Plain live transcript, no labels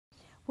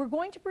We're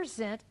going to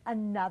present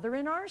another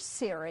in our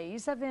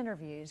series of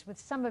interviews with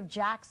some of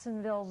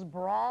Jacksonville's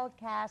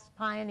broadcast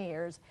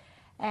pioneers.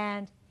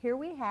 And here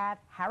we have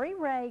Harry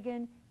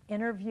Reagan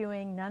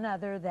interviewing none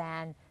other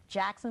than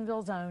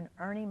Jacksonville's own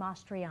Ernie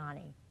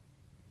Mastroianni.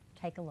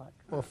 Take a look.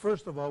 Well,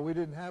 first of all, we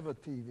didn't have a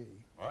TV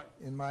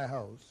in my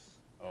house.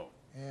 Oh.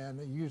 And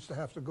you used to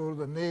have to go to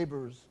the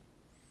neighbors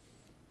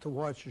to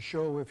watch a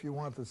show if you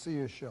want to see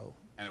a show.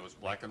 And it was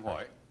black and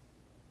white.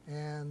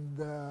 And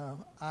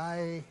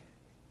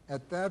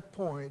at that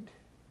point,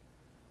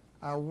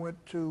 I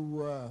went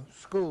to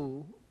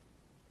school,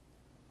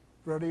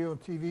 radio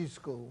and TV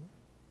school,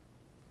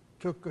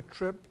 took a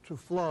trip to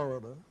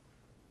Florida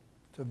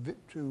to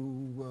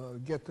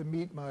get to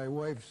meet my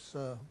wife's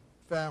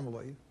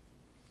family,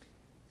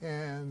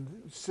 and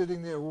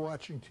sitting there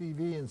watching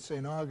TV in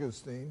St.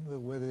 Augustine,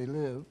 where they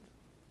lived,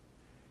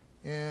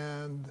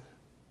 and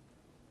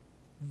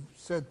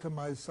said to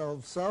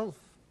myself, "Self,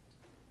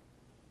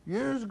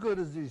 you're as good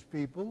as these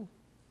people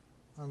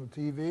on the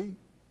TV."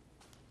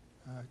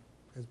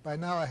 Because by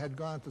now I had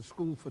gone to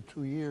school for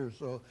 2 years,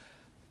 so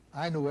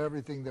I knew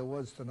everything there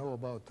was to know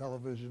about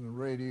television and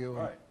radio.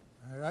 Right.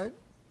 All right?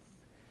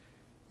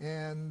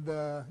 And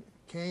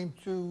came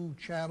to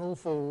Channel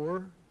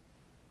 4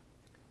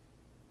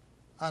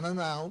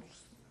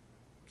 unannounced,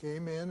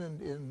 came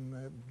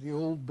in the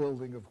old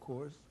building, of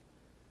course,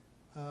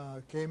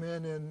 came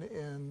in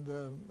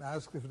and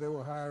asked if they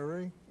were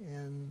hiring,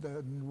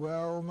 and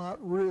well, not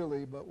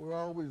really, but we're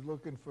always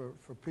looking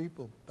for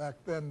people.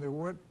 Back then, there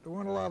weren't a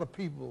lot of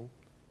people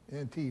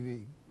in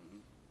TV,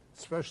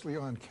 especially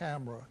on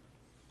camera.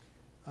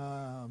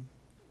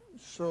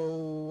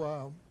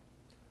 So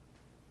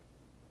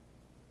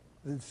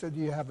they said,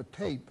 "Do you have a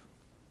tape?"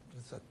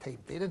 It's a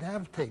tape. They didn't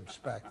have tapes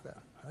back then,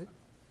 right?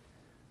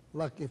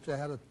 Lucky if they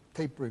had a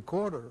tape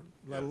recorder,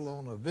 let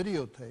alone a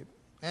videotape.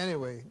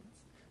 Anyway,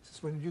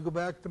 says, "When you go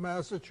back to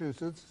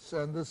Massachusetts,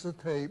 send us a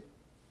tape,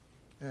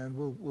 and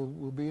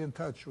we'll be in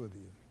touch with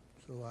you."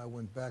 So I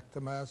went back to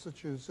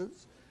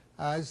Massachusetts.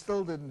 I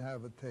still didn't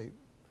have a tape,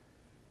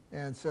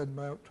 and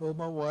told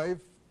my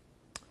wife,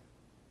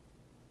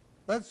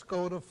 "Let's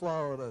go to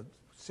Florida.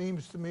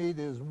 Seems to me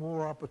there's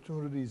more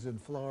opportunities in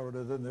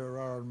Florida than there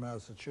are in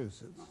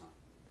Massachusetts."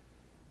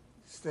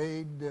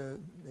 Stayed there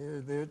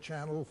at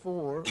Channel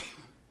 4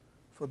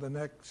 for the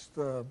next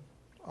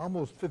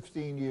almost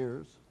 15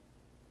 years.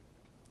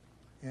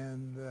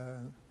 And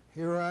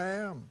here I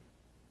am.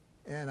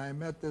 And I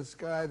met this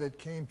guy that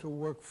came to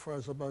work for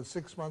us about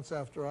 6 months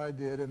after I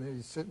did, and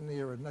he's sitting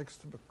here next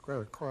to me,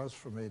 across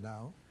from me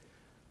now.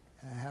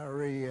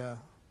 Harry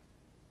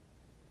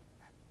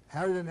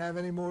didn't have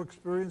any more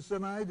experience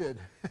than I did,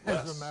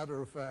 as a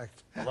matter of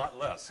fact. A lot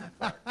less, in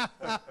fact.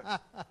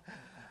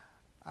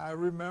 I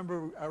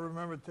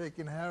remember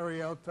taking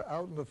Harry out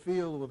in the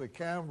field with a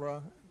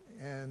camera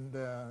and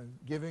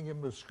giving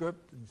him a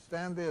script and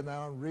stand there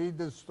now and read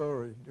this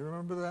story. Do you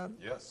remember that?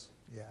 Yes.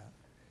 Yeah.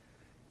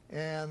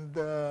 And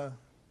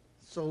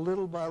so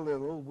little by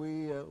little,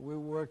 we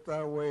worked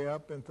our way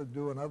up into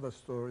doing other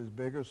stories,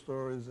 bigger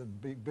stories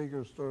and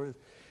bigger stories.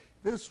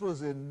 This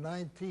was in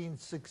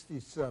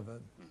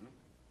 1967. Mm-hmm.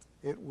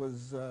 It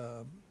was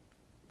the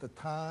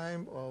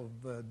time of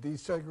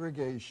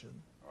desegregation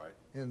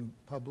in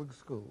public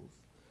schools.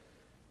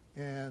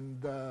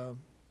 And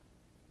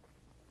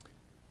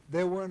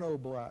there were no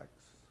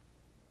blacks.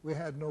 We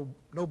had no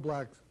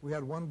blacks. We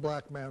had one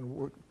black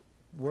man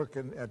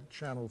working at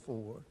Channel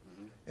 4,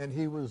 and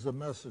he was a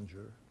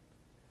messenger.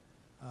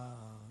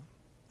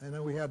 And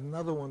then we had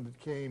another one that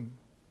came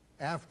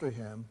after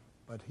him,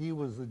 but he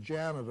was a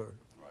janitor.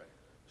 Right.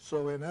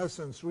 So in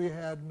essence, we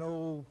had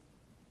no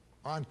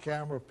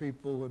on-camera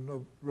people and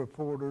no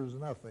reporters,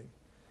 nothing.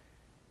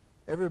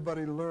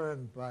 Everybody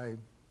learned I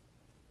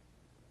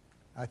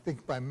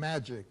think by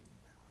magic.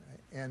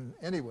 And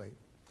anyway,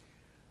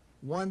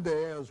 one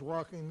day I was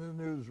walking in the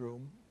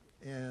newsroom,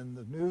 and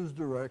the news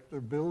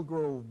director, Bill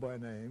Grove by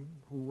name,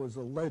 who was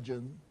a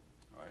legend,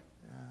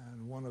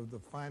 and one of the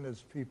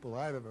finest people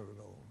I've ever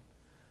known,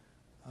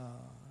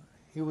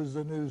 he was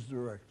the news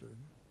director.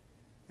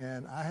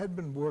 And I had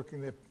been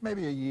working there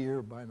maybe a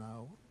year by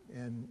now,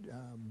 and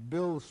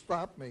Bill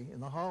stopped me in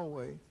the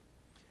hallway.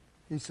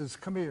 He says,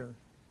 "Come here.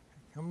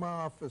 Come to my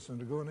office," and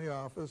to go in the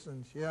office,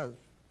 and yes.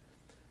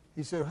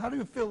 He said, "How do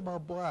you feel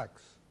about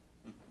blacks?"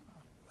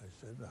 I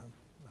said,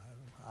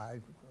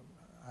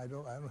 I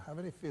don't have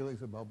any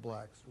feelings about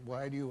blacks.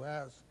 Why do you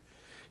ask?"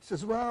 He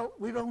says, "Well,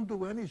 we don't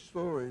do any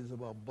stories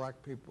about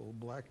black people,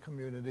 black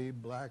community,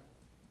 black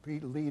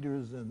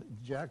leaders in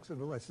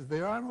Jacksonville." I said,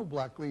 "There are no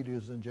black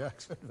leaders in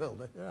Jacksonville.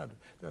 There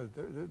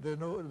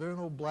are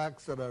no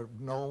blacks that are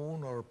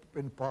known or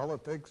in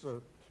politics."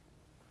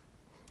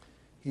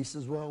 He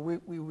says, "Well,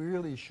 we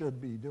really should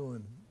be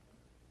doing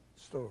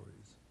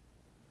stories."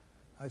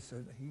 I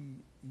said, he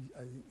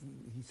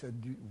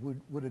said,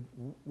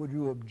 would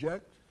you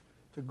object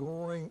to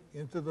going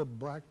into the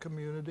black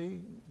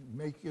community,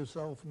 make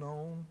yourself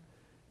known,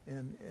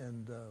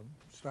 and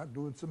start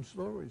doing some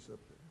stories up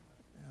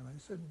there? And I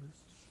said, "This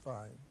is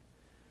fine."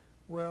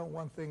 Well,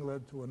 one thing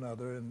led to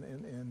another,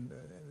 and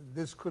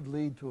this could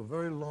lead to a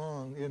very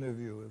long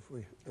interview if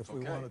we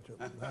Okay. wanted to.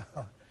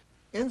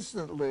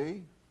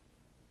 Instantly,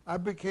 I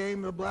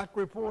became a black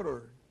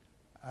reporter.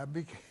 I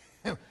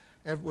became,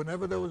 and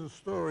whenever there was a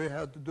story that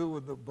had to do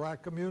with the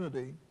black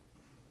community,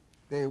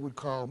 they would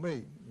call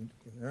me.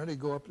 Ernie,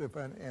 go up there,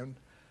 and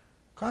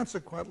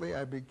consequently,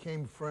 I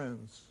became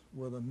friends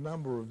with a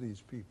number of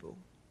these people,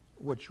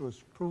 which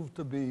was proved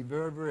to be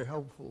very, very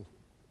helpful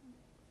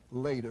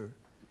later.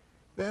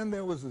 Then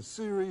there was a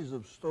series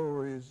of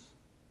stories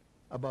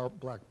about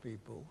black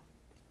people,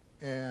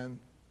 and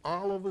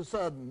all of a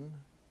sudden,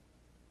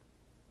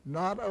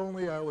 not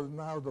only I was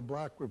now the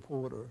black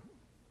reporter,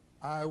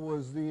 I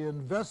was the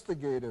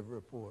investigative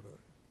reporter.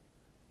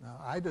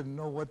 Now, I didn't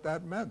know what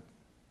that meant.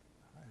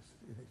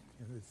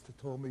 They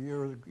told me,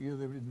 you're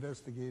the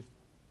investigative,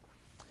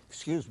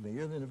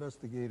 you're the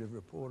investigative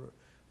reporter.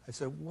 I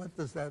said, what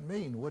does that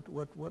mean? What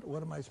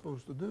am I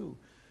supposed to do?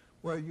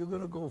 Well, you're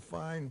going to go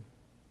find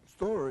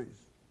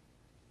stories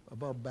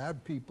about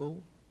bad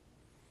people,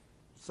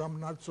 some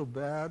not so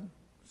bad,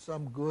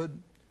 some good,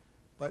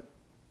 but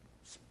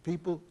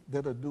people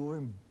that are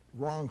doing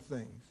wrong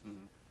things.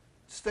 Mm-hmm.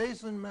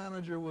 Station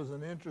manager was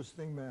an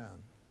interesting man.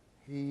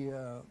 He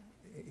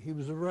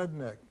was a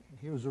redneck.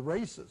 He was a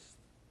racist.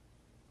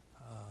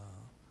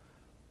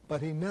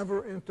 But he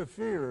never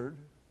interfered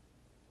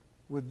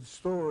with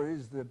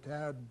stories that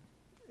had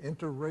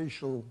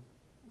interracial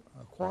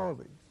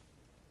qualities.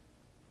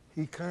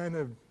 He kind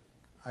of,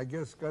 I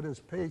guess, got his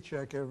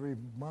paycheck every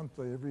month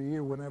or every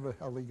year, whenever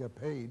hell he got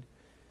paid,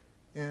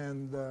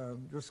 and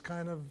just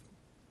kind of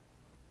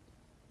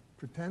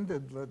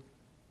pretended that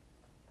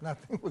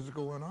nothing was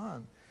going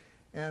on.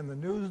 And the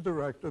news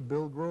director,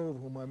 Bill Grove,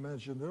 whom I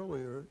mentioned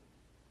earlier,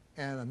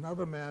 and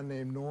another man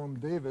named Norm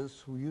Davis,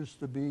 who used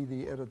to be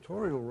the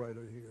editorial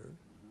writer here,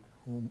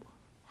 whom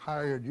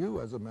hired you,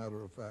 as a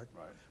matter of fact,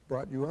 right,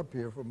 brought you up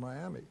here from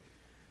Miami.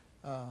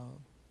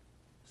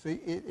 See,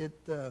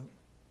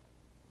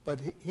 but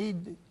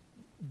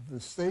the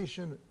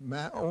station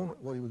owner,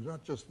 well, he was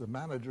not just the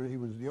manager, he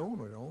was the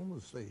owner. He owned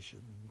the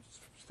station.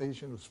 The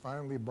station was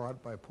finally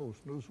bought by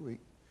Post Newsweek,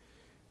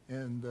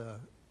 and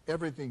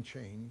everything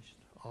changed.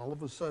 All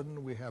of a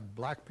sudden, we have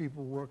black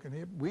people working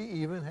here. We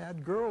even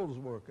had girls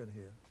working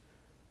here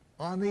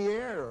on the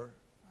air,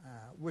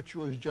 which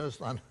was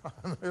just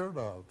unheard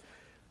of.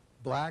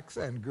 Blacks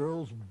and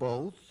girls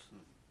both.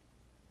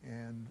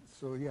 And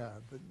so, yeah,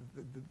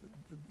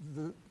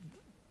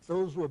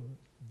 those were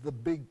the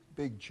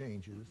big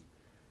changes.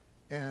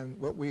 And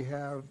what we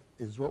have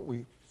is what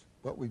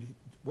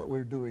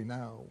we're doing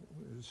now.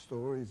 The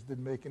stories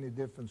didn't make any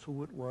difference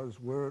who it was,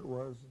 where it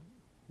was,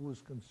 who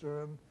was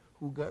concerned,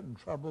 who got in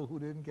trouble, who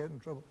didn't get in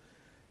trouble.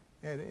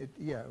 And it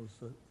was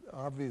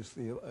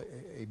obviously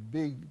a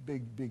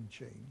big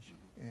change.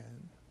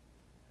 And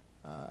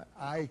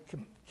I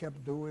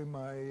kept doing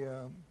my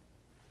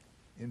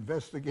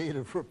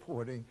investigative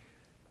reporting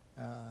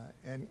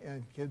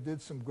and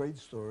did some great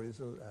stories.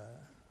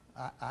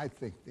 I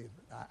think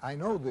I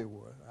know they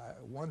were.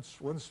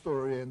 One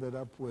story ended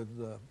up with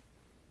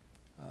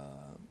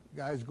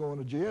guys going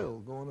to jail,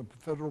 going to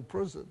federal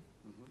prison.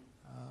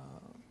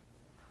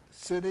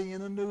 Sitting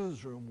in a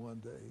newsroom one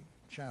day,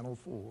 Channel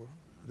 4,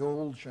 the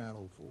old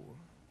Channel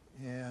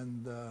 4,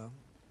 and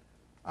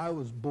I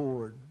was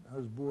bored. I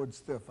was bored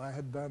stiff. I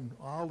had done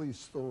all these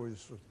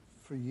stories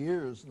for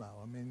years now.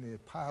 I mean, they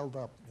piled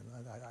up.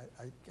 And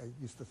I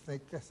used to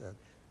think, I said,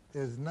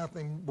 there's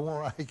nothing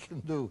more I can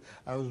do.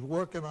 I was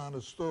working on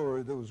a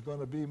story that was going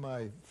to be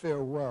my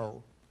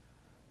farewell,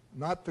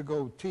 not to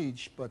go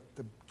teach, but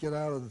to get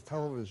out of the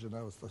television.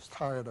 I was just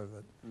tired of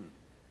it.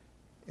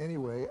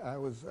 Anyway, I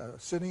was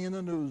sitting in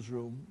the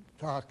newsroom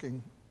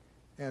talking,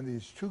 and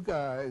these two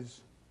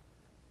guys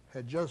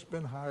had just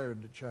been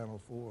hired to Channel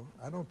 4.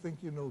 I don't think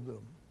you know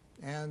them.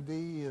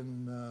 Andy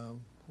and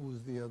who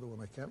was the other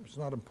one? I can't, it's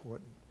not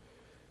important.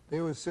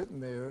 They were sitting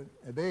there,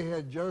 and they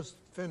had just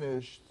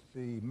finished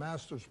the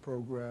master's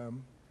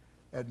program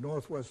at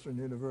Northwestern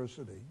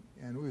University.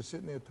 And we were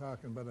sitting there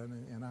talking about it,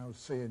 and I was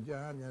saying,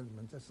 John,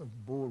 I'm just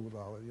bored with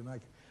all of it. You know,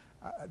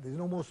 there's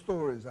no more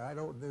stories.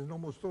 There's no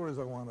more stories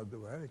I want to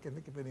do. I can't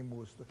think of any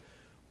more stories.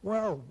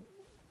 Well,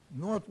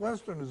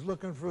 Northwestern is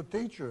looking for a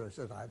teacher. I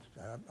said,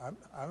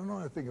 I don't know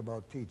anything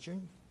about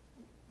teaching.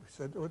 He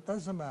said, well, it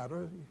doesn't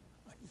matter.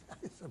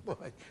 I said, boy,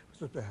 it's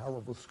such a hell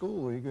of a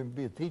school. You're going to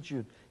be a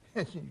teacher,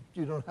 and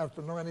you don't have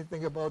to know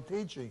anything about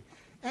teaching.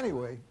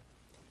 Anyway,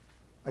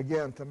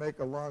 again, to make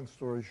a long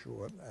story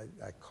short,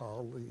 I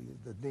called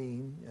the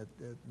dean at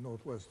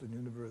Northwestern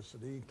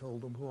University,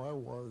 told him who I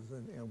was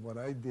and what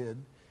I did.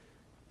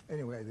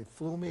 Anyway, they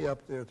flew me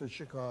up there to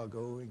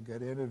Chicago and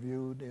got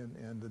interviewed,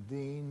 and the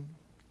dean,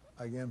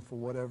 again, for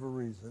whatever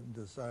reason,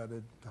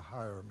 decided to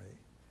hire me.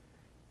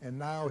 And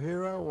now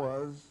here I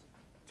was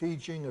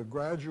teaching a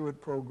graduate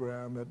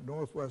program at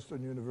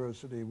Northwestern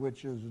University,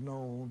 which was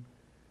known,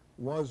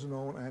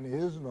 and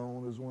is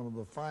known as one of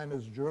the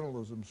finest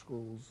journalism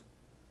schools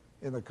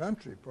in the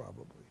country,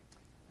 probably.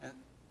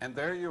 And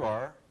there you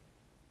are,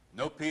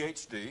 no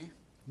PhD,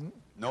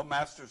 no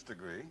master's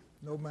degree.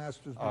 No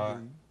master's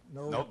degree.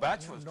 No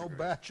bachelor's no degree.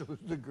 bachelor's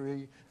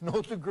degree,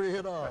 no degree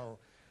at all.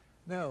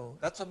 No,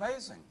 That's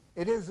amazing.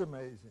 it is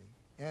amazing,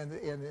 and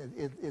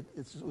it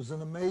was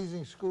an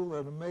amazing school,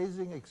 an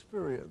amazing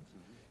experience.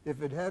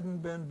 If it hadn't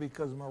been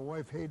because my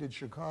wife hated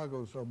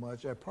Chicago so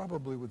much, I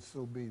probably would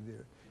still be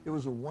there. It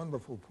was a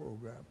wonderful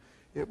program.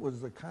 It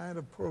was the kind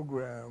of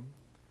program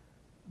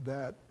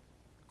that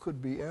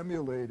could be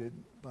emulated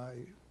by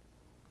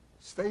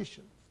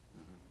stations,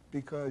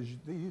 because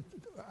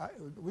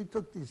we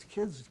took these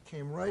kids,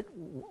 came right,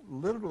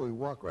 literally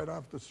walk right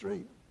off the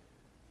street.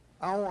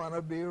 I want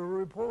to be a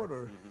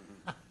reporter.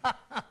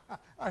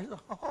 I said,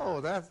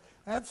 oh,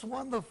 that's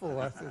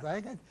wonderful. I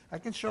said, I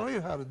can show you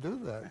how to do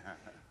that.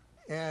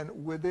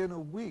 And within a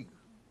week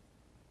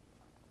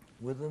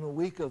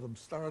of them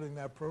starting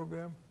that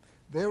program,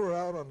 they were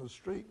out on the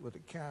street with a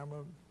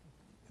camera,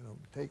 you know,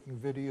 taking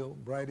video,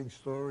 writing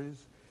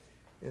stories,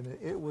 and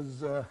it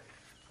was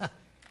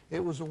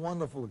it was a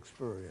wonderful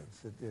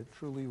experience. It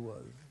truly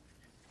was.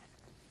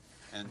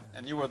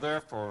 And you were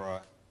there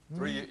for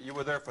 3. You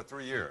were there for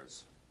 3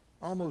 years.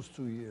 Almost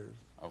 2 years.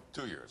 Oh,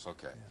 2 years.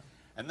 Okay.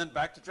 Yeah. And then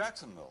back to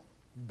Jacksonville.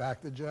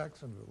 Back to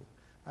Jacksonville.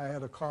 I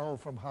had a call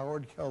from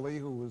Howard Kelly,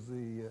 who was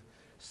the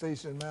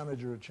station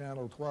manager at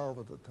Channel 12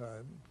 at the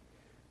time,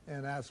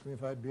 and asked me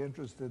if I'd be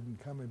interested in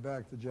coming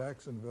back to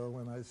Jacksonville,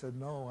 and I said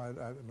no,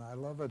 I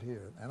love it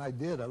here. And I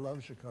did. I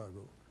love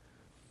Chicago.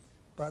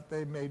 But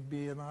they made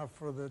me an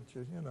offer that,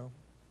 you know,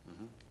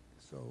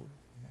 so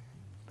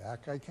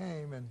back I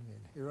came, and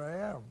here I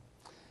am.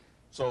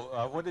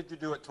 So what did you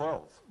do at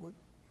 12?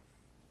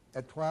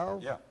 At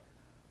 12? Yeah.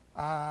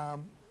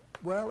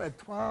 Well, at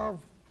 12,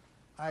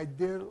 I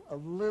did a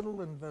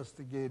little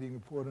investigating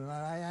reporting, and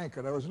I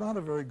anchored. I was not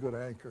a very good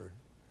anchor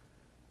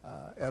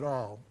at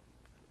all.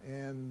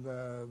 And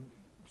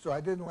so I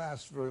didn't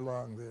last very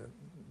long there,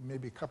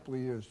 maybe a couple of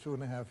years,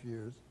 2.5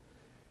 years.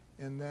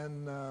 And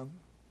then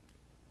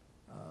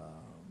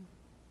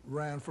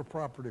ran for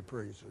property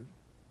appraiser.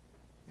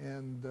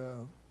 And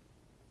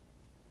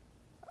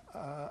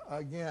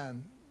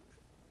again,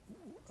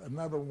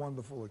 another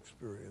wonderful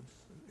experience.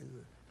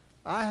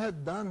 I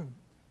had done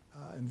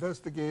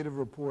investigative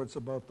reports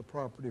about the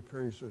property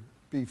appraiser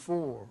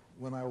before,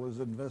 when I was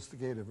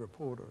investigative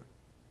reporter.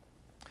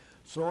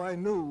 So I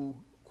knew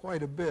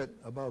quite a bit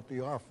about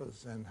the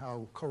office and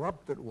how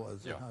corrupt it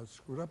was, and how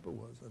screwed up it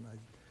was. And I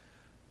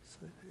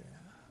said, yeah.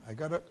 I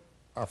got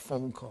a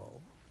phone call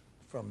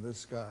from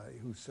this guy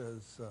who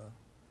says,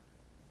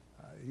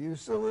 are you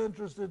still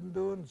interested in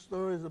doing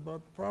stories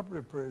about the property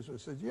appraiser? I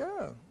said,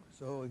 yeah.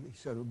 So he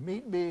said,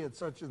 meet me at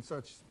such and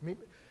such,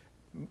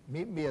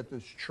 meet me at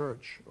this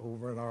church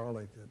over in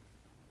Arlington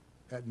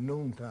at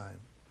noontime,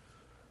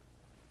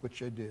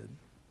 which I did.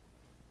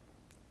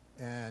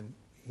 And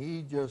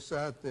he just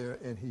sat there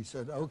and he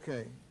said,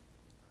 okay,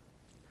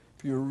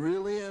 if you're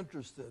really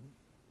interested,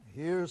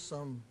 here's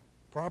some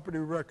property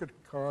record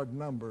card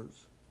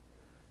numbers.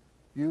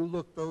 You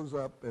look those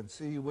up and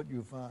see what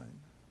you find.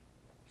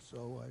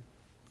 So I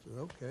said,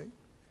 okay.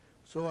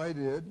 So I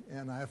did,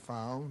 and I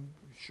found,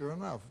 sure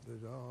enough,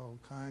 there's all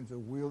kinds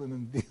of wheeling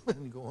and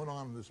dealing going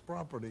on in this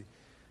property.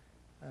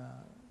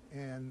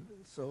 And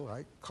so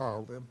I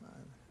called him.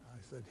 I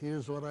said,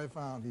 here's what I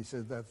found. He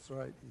said, that's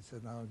right. He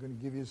said, now I'm going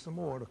to give you some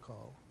more to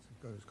call.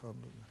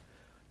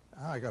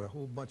 I got a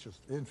whole bunch of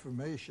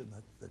information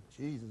that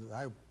Jesus,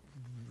 I was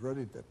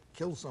ready to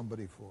kill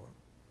somebody for.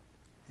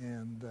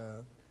 And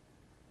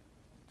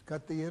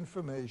got the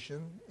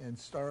information and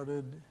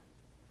started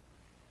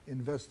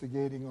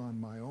investigating on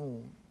my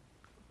own,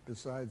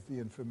 besides the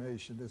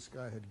information this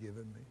guy had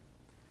given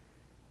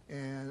me.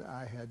 And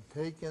I had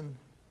taken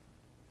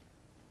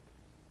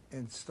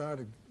and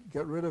started,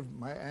 get rid of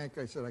my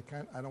anchor. I said,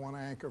 I don't want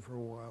to anchor for a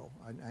while.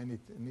 I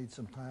need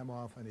some time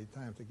off. I need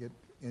time to get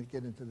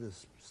into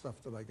this stuff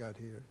that I got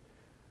here.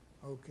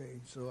 Okay,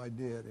 so I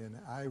did, and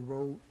I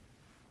wrote,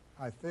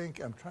 I'm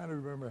trying to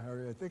remember,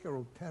 Harry, I think I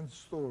wrote 10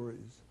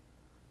 stories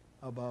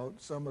about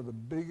some of the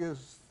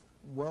biggest,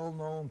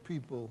 well-known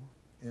people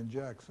in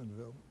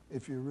Jacksonville.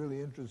 If you're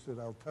really interested,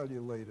 I'll tell you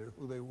later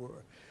who they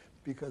were,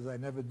 because I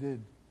never did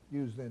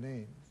use their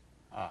names.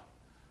 Ah,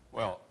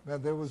 well. Now,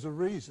 there was a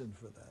reason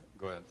for that.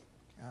 Go ahead.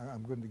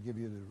 I'm going to give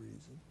you the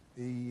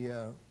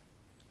reason.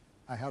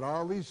 I had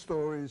all these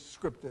stories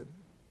scripted.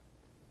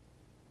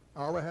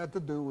 All I had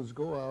to do was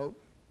go out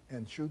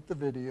and shoot the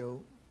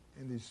video,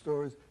 and these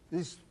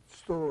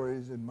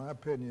stories, in my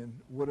opinion,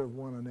 would have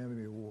won an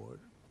Emmy Award.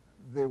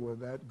 They were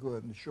that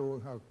good, and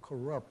showing how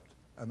corrupt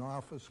an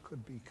office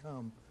could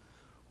become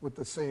with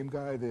the same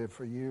guy there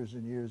for years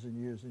and years and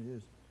years and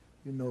years.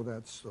 You know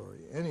that story.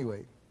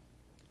 Anyway,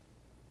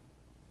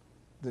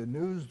 the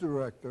news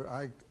director,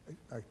 I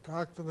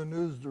talked to the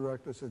news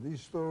director, said,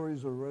 these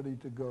stories are ready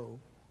to go.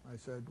 I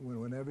said,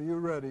 whenever you're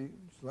ready,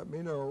 just let me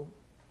know,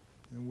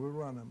 and we'll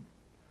run them,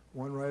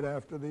 one right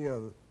after the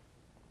other.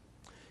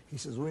 He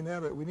says, we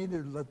need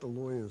to let the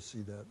lawyers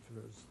see that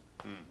first,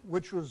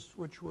 which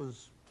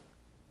was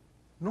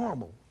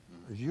normal,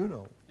 as you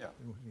know. Yeah.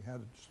 When you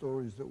had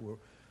stories that were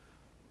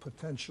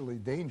potentially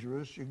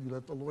dangerous, you could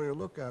let the lawyer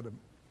look at them.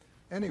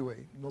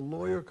 Anyway, the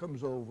lawyer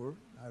comes over.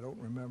 I don't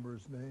remember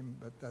his name,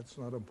 but that's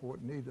not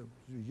important either.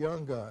 He's a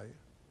young guy.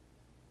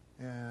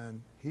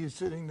 And he's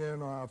sitting there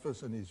in the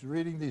office, and he's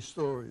reading these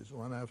stories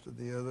one after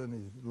the other, and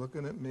he's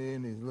looking at me,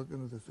 and he's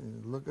looking at this, and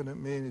he's looking at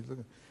me, and he's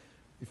looking.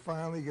 He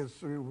finally gets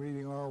through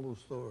reading all those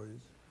stories,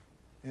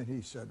 and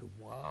he said,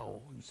 "Wow."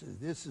 He said,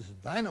 "This is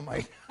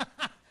dynamite."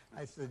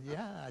 I said,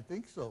 "Yeah, I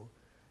think so."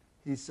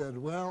 He said,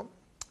 "Well,"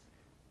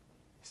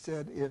 he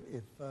said, if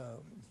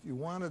you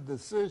want a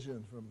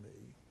decision from me,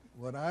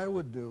 what I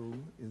would do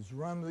is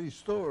run these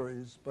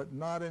stories, but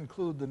not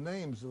include the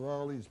names of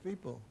all these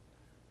people."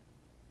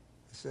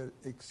 I said,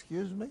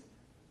 "Excuse me?"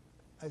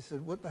 I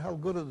said, "What the hell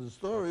good are the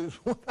stories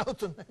without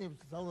the names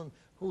telling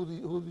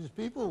who these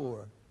people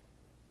were?"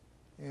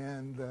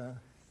 And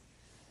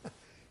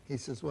he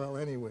says, "Well,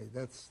 anyway,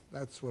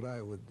 that's what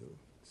I would do."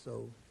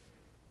 So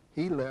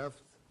he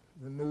left.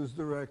 The news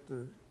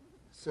director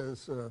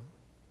says,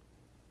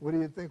 "What do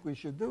you think we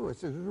should do?" I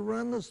said,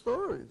 "Run the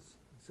stories."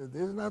 I said,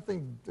 "There's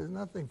nothing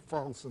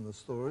false in the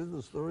stories.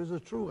 The stories are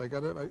true.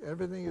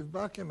 Everything is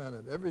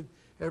documented.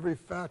 Every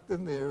fact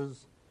in there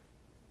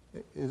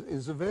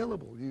is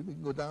available. You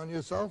can go down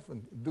yourself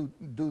and you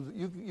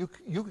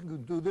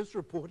can do this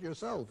report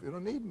yourself. You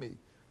don't need me."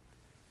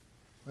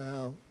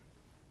 Well,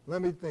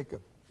 let me think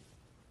about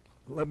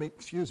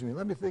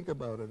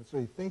it. So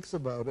he thinks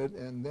about it,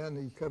 and then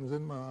he comes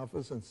in my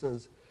office and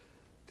says,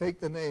 "Take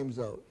the names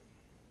out."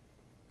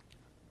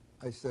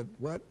 I said,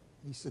 "What?"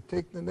 He said,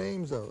 "Take the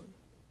names out."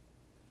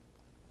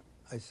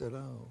 I said,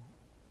 "Oh."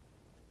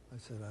 I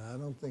said, "I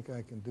don't think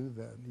I can do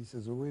that." He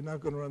says, "Well, we're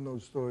not going to run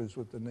those stories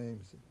with the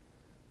names."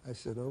 I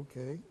said,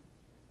 "Okay."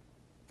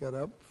 Got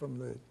up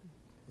from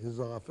his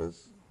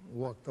office,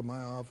 walked to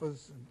my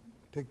office, and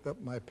picked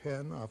up my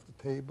pen off the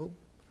table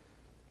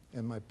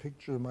and my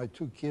picture of my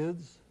two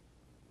kids,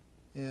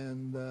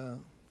 and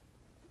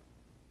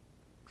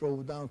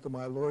drove down to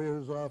my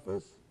lawyer's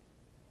office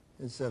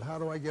and said, "How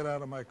do I get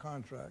out of my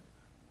contract?"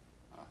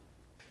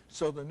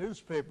 So the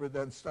newspaper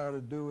then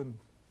started doing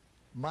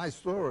my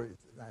stories.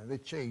 Now, they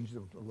changed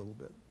them a little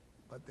bit,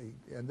 but they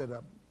ended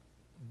up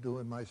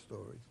doing my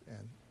stories.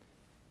 And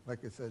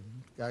like I said,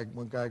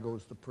 one guy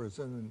goes to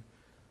prison, and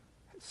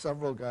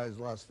several guys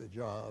lost their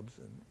jobs,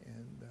 and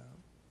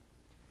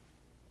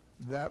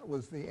that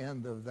was the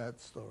end of that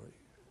story.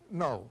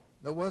 No,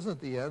 that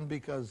wasn't the end,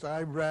 because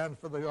I ran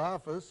for the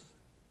office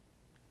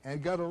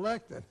and got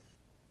elected.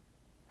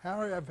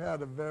 Harry, I've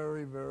had a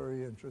very,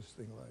 very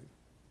interesting life.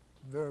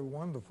 Very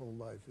wonderful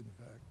life, in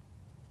fact.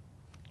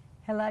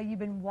 Hello, you've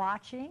been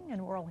watching an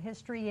oral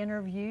history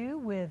interview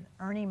with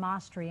Ernie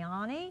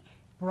Mastroianni,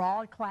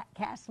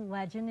 broadcast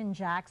legend in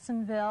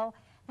Jacksonville,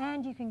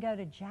 and you can go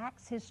to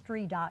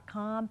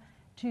jackshistory.com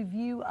to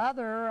view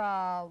other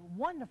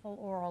wonderful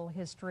oral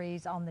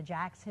histories on the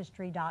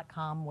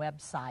jackshistory.com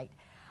website.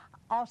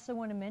 Also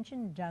want to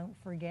mention, don't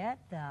forget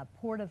the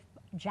Port of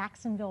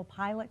Jacksonville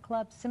Pilot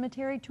Club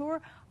Cemetery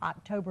Tour,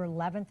 October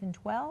 11th and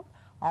 12th.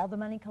 All the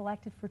money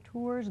collected for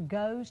tours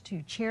goes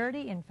to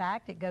charity. In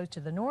fact, it goes to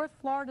the North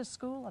Florida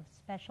School of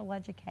Special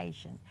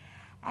Education.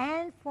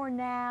 And for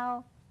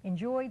now,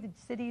 enjoy the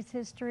city's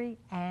history,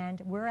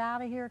 and we're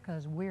out of here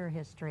because we're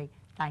history.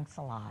 Thanks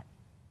a lot.